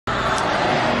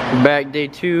Back day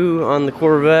 2 on the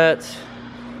Corvette.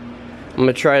 I'm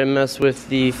gonna try to mess with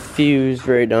the fuse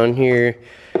right down here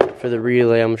for the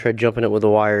relay. I'm gonna try jumping it with a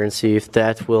wire and see if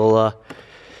that will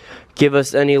give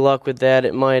us any luck with that.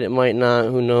 It might not,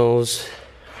 who knows.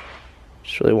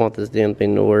 Just really want this damn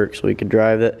thing to work so we could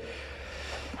drive it.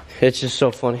 It's just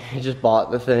so funny. I just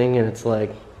bought the thing and it's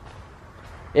like,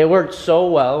 it worked so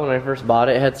well when I first bought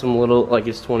it. It had some little, like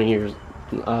it's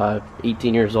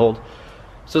 18 years old.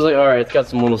 So it's like, alright, it's got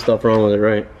some little stuff wrong with it,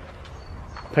 right?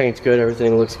 Paint's good,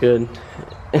 everything looks good.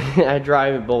 I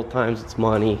drive it both times, it's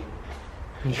money.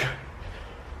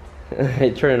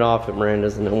 I turn it off at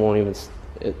Miranda's and it won't even,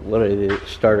 literally the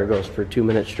starter goes for 2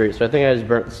 minutes straight. So I think I just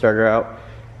burnt the starter out.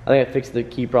 I think I fixed the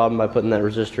key problem by putting that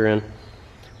resistor in,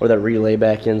 or that relay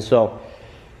back in. So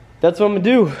that's what I'm gonna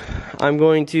do. I'm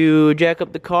going to jack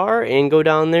up the car and go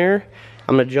down there.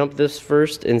 I'm gonna jump this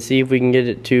first and see if we can get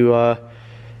it to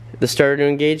the starter to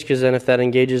engage, because then if that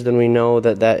engages, then we know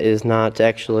that that is not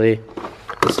actually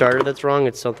the starter that's wrong,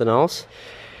 it's something else.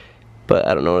 But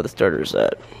I don't know where the starter's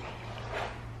at.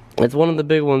 It's one of the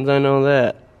big ones, I know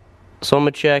that. So I'm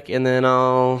gonna check and then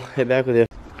I'll hit back with you.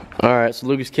 Alright, so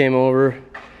Lucas came over,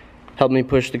 helped me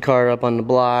push the car up on the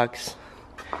blocks.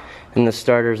 And the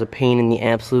starter's a pain in the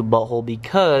absolute butthole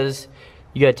because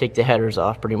you gotta take the headers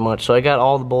off pretty much. So I got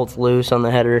all the bolts loose on the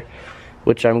header,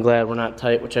 which I'm glad were not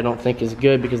tight, which I don't think is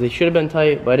good because they should have been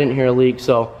tight, but I didn't hear a leak,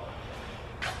 so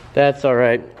that's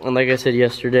alright. And like I said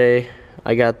yesterday,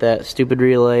 I got that stupid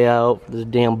relay out for this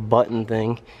damn button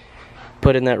thing.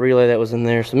 Put in that relay that was in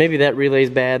there. So maybe that relay's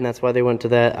bad and that's why they went to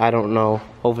that. I don't know.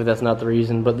 Hopefully that's not the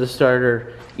reason, but this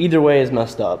starter, either way, is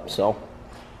messed up, so.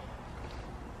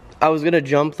 I was gonna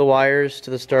jump the wires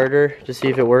to the starter to see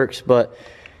if it works, but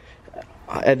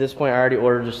at this point I already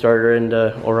ordered the starter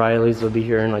into O'Reilly's. They'll be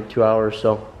here in like 2 hours,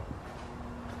 so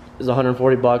it's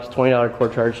 140 bucks, $20 core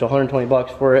charge, so 120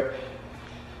 bucks for it.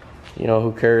 You know,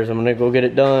 who cares? I'm gonna go get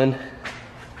it done.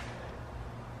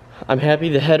 I'm happy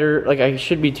the header, like I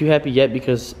should be too happy yet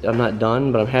because I'm not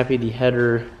done, but I'm happy the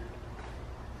header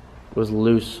was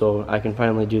loose so I can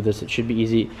finally do this. It should be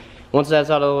easy. Once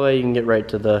that's out of the way, you can get right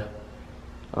to the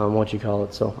what you call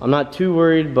it. So I'm not too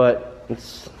worried, but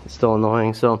it's still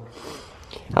annoying. So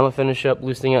I'm gonna finish up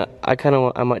loosening it.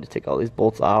 I might just take all these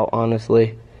bolts out,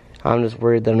 honestly. I'm just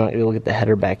worried that I'm not gonna be able to get the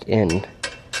header back in.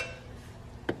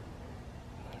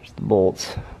 There's the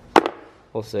bolts.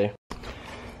 We'll see.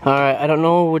 Alright, I don't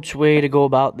know which way to go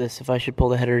about this. If I should pull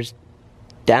the headers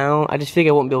down. I just feel like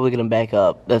I won't be able to get them back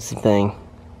up. That's the thing.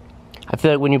 I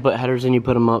feel like when you put headers in, you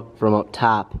put them up from up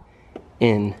top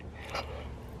in.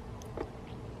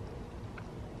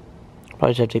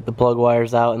 Probably should take the plug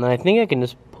wires out, and then I think I can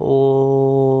just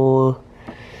pull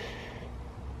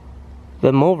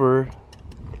them over.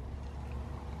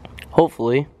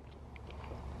 Hopefully.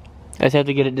 I just have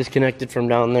to get it disconnected from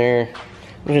down there.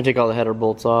 I'm gonna take all the header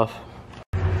bolts off.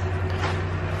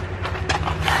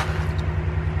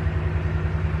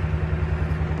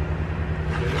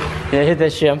 Yeah, hit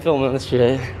that shit. I'm filming this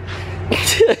shit.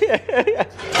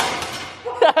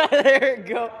 There it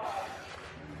go.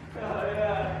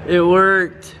 It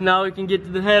worked. Now we can get to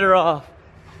the header off.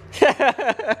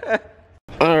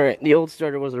 Alright, the old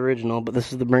starter was original, but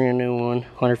this is the brand new one.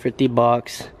 150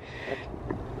 bucks.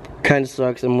 Kinda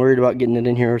sucks. I'm worried about getting it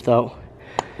in here without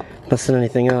messing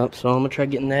anything up. So I'm gonna try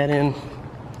getting that in.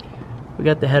 We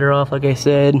got the header off, like I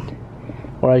said.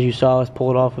 Or as you saw, us pull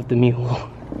it off with the mule.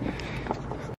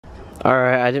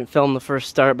 Alright, I didn't film the first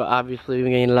start, but obviously we're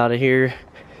getting it out of here.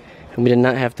 And we did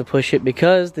not have to push it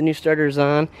because the new starter is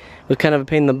on. It was kind of a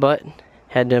pain in the butt.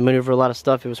 Had to maneuver a lot of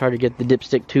stuff. It was hard to get the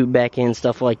dipstick tube back in,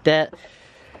 stuff like that.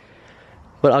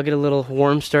 But I'll get a little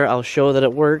warm start. I'll show that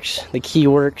it works. The key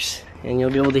works. And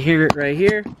you'll be able to hear it right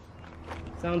here.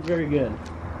 Sounds very good.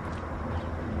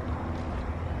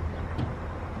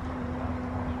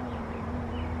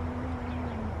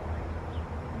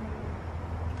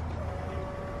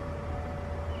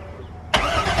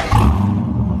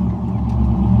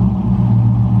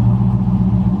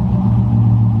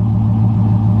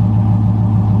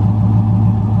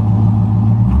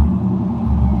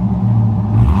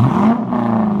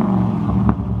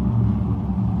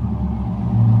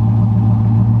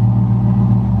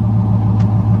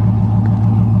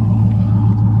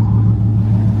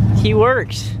 Key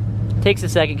works. Takes a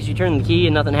second because you turn the key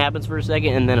and nothing happens for a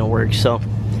second and then it works. So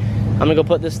I'm gonna go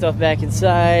put this stuff back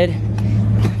inside. I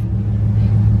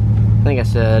think I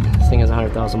said this thing has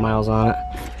 100,000 miles on it.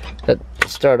 That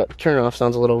startup turn off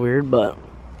sounds a little weird, but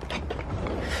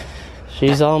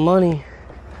she's all money.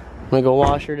 I'm gonna go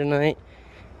wash her tonight.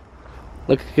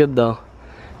 Looks good though.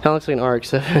 Kinda looks like an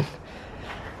RX-7.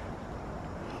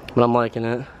 But I'm liking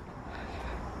it.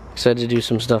 Decided to do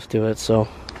some stuff to it, so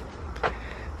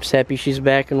just happy she's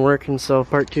back and working. So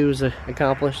part 2 is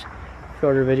accomplished.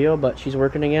 Shorter video, but she's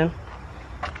working again.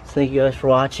 So thank you guys for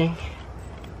watching.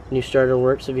 New starter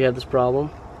works if you have this problem.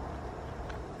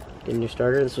 Get a new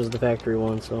starter. This was the factory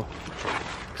one, so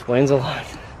explains a lot.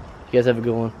 You guys have a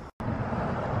good one.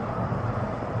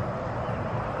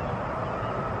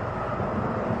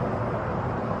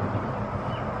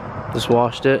 Just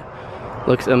washed it.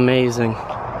 Looks amazing.